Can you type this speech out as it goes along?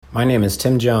My name is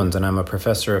Tim Jones, and I'm a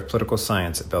professor of political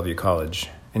science at Bellevue College.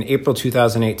 In April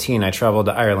 2018, I traveled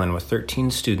to Ireland with 13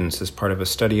 students as part of a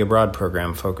study abroad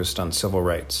program focused on civil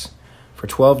rights. For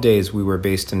 12 days, we were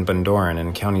based in Bundoran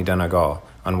in County Donegal,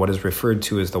 on what is referred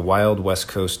to as the wild west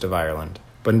coast of Ireland.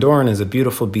 Bundoran is a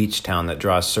beautiful beach town that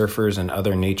draws surfers and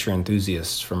other nature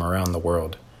enthusiasts from around the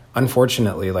world.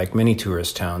 Unfortunately, like many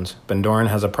tourist towns, Bundoran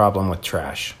has a problem with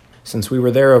trash. Since we were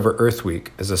there over Earth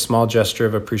Week, as a small gesture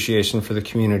of appreciation for the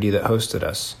community that hosted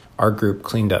us, our group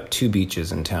cleaned up 2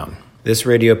 beaches in town. This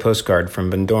radio postcard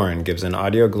from Bundoran gives an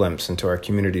audio glimpse into our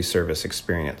community service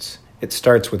experience. It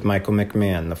starts with Michael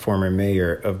McMahon, the former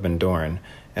mayor of Bundoran,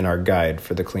 and our guide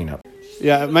for the cleanup.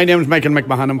 Yeah, my name is Michael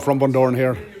McMahon. I'm from Bundoran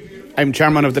here. I'm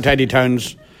chairman of the Teddy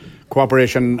Towns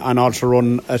Cooperation and also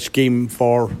run a scheme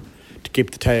to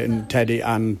keep the town Teddy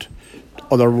and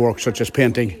other work such as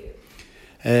painting,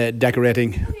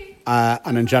 decorating,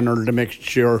 and in general to make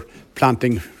sure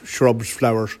planting shrubs,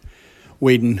 flowers,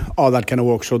 weeding, all that kind of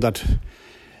work so that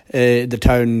the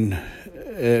town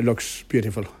looks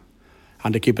beautiful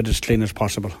and to keep it as clean as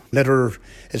possible. Litter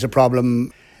is a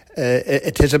problem.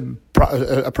 It is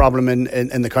a problem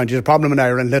in the county. It's a problem in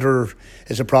Ireland. Litter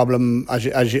is a problem, as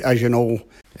you know.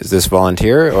 Is this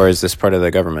volunteer or is this part of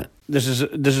the government? This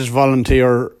is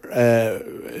volunteer.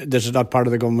 This is not part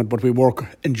of the government, but we work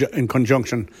in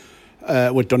conjunction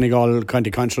with Donegal County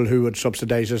Council, who would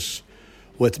subsidise us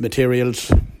with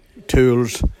materials,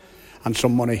 tools, and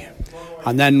some money.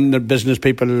 And then the business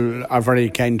people are very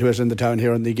kind to us in the town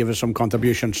here, and they give us some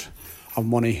contributions of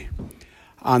money,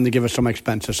 and they give us some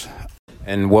expenses.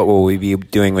 And what will we be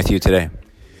doing with you today?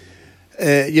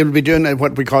 You'll be doing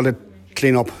what we call a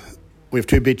clean-up. We have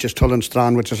 2 beaches, Tull and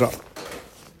Strand, which is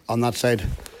on that side,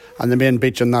 and the main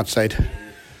beach on that side.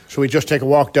 So we just take a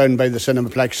walk down by the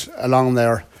Cinemaplex along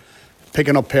there,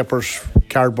 picking up papers,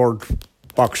 cardboard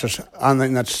boxes,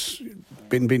 anything that's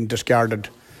been discarded,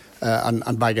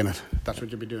 and bagging it. That's what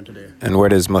you'll be doing today. And where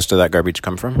does most of that garbage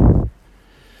come from?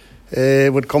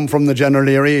 It would come from the general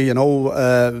area,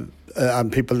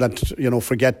 and people that,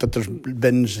 forget that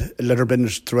there's litter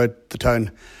bins throughout the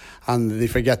town, and they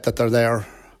forget that they're there,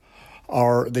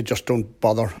 or they just don't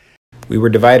bother. We were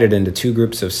divided into 2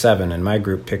 groups of 7, and my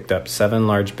group picked up 7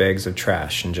 large bags of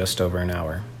trash in just over an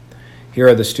hour. Here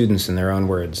are the students in their own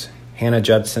words. Hannah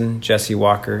Judson, Jesse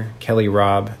Walker, Kelly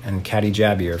Robb, and Caddy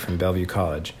Jabier from Bellevue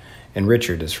College, and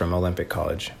Richard is from Olympic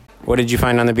College. What did you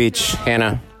find on the beach,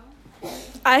 Hannah?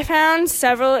 I found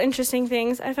several interesting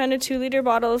things. I found a 2-liter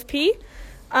bottle of pee.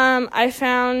 I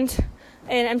found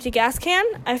an empty gas can.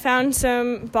 I found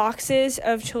some boxes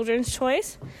of children's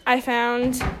toys. I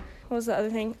found, what was the other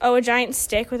thing? Oh, a giant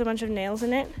stick with a bunch of nails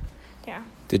in it. Yeah.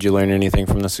 Did you learn anything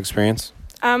from this experience?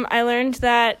 I learned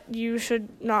that you should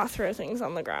not throw things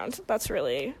on the ground.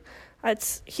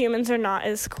 Humans are not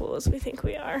as cool as we think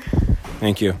we are.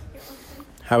 Thank you.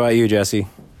 How about you, Jesse?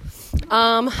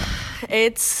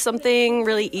 It's something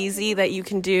really easy that you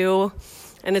can do,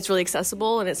 and it's really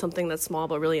accessible, and it's something that's small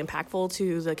but really impactful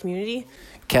to the community.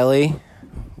 Kelly,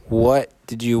 what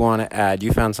did you want to add?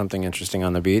 You found something interesting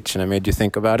on the beach, and it made you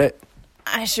think about it?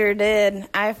 I sure did.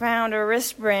 I found a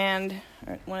wristband,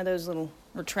 or one of those little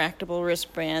retractable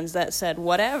wristbands that said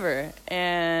whatever,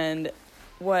 and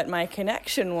what my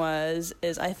connection was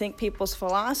is I think people's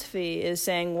philosophy is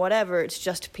saying whatever, it's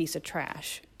just a piece of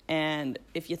trash. And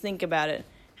if you think about it,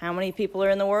 how many people are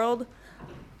in the world?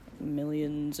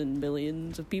 Millions and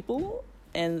billions of people.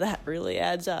 And that really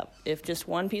adds up. If just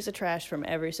one piece of trash from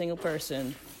every single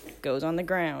person goes on the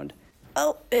ground,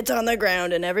 oh, it's on the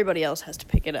ground and everybody else has to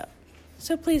pick it up.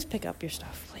 So please pick up your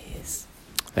stuff, please.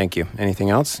 Thank you.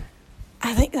 Anything else?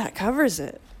 I think that covers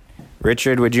it.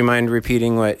 Richard, would you mind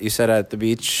repeating what you said at the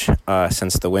beach?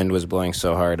 Since the wind was blowing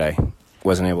so hard, I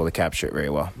wasn't able to capture it very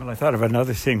well. Well, I thought of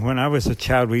another thing. When I was a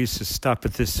child, we used to stop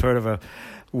at this sort of a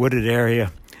wooded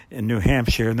area in New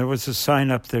Hampshire, and there was a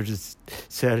sign up there that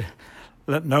said,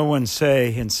 "Let no one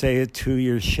say, and say it to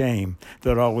your shame,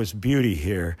 that all was beauty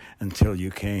here until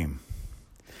you came."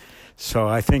 So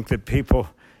I think that people,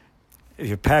 if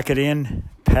you pack it in,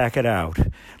 pack it out.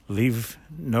 Leave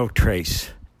no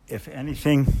trace. If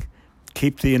anything,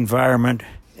 keep the environment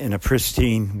in a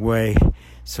pristine way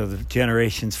so the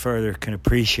generations further can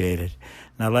appreciate it.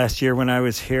 Now, last year when I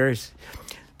was here,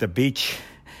 the beach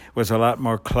was a lot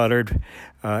more cluttered.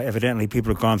 Evidently,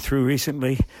 people have gone through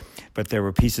recently, but there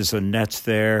were pieces of nets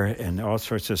there and all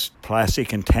sorts of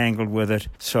plastic entangled with it.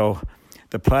 So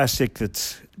the plastic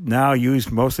that's now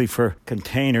used mostly for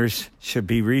containers should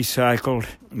be recycled.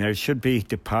 There should be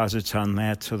deposits on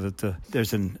that so that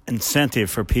there's an incentive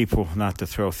for people not to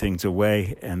throw things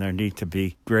away, and there need to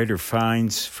be greater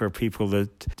fines for people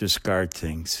that discard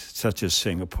things, such as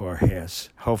Singapore has.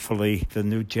 Hopefully, the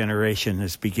new generation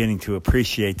is beginning to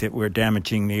appreciate that we're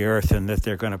damaging the earth and that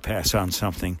they're going to pass on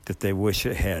something that they wish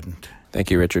it hadn't. Thank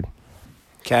you, Richard.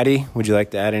 Caddy, would you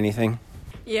like to add anything?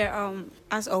 Yeah,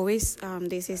 as always,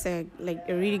 this is a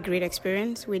really great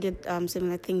experience. We did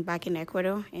similar thing back in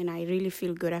Ecuador, and I really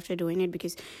feel good after doing it,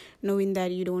 because knowing that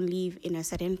you don't live in a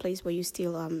certain place but you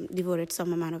still devoted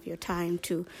some amount of your time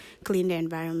to clean the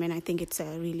environment, I think it's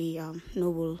a really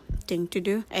noble thing to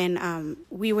do. And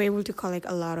we were able to collect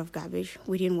a lot of garbage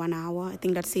within 1 hour. I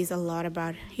think that says a lot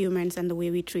about humans and the way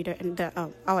we treat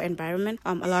our environment.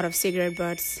 A lot of cigarette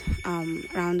butts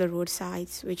around the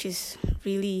roadsides, which is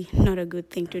really not a good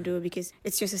thing to do, because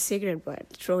it's just a cigarette butt.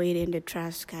 Throw it in the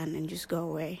trash can and just go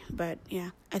away. But yeah,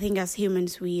 I think as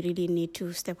humans, we really need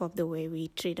to step up the way we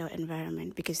treat our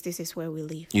environment, because this is where we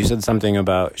live. You said something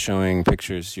about showing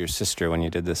pictures your sister when you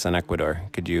did this in Ecuador.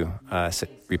 Could you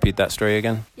repeat that story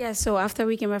again? Yeah, so after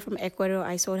we came back from Ecuador,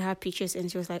 I showed her pictures, and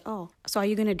she was like, "Oh, so are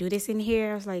you going to do this in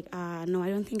here?" I was like, "No, I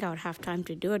don't think I would have time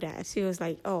to do that." She was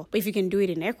like, "Oh, but if you can do it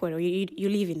in Ecuador, you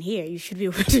live in here, you should be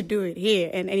able to do it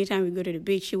here." And anytime we go to the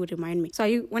beach, she would remind me, "So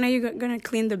when are you going to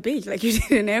clean the beach like you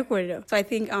did in Ecuador?" So I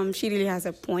think she really has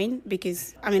a point,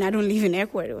 because, I mean, I don't live in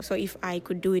Ecuador, so if I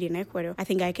could do it in Ecuador, I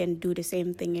think I can do the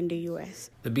same thing in the U.S.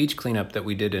 The beach cleanup that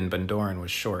we did in Bundoran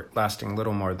was short, lasting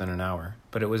little more than an hour.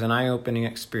 But it was an eye-opening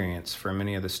experience for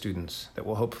many of the students that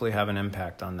will hopefully have an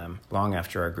impact on them long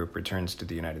after our group returns to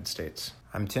the United States.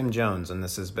 I'm Tim Jones, and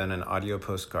this has been an audio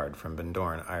postcard from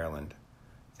Bundoran, Ireland.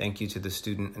 Thank you to the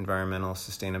Student Environmental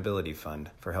Sustainability Fund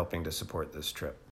for helping to support this trip.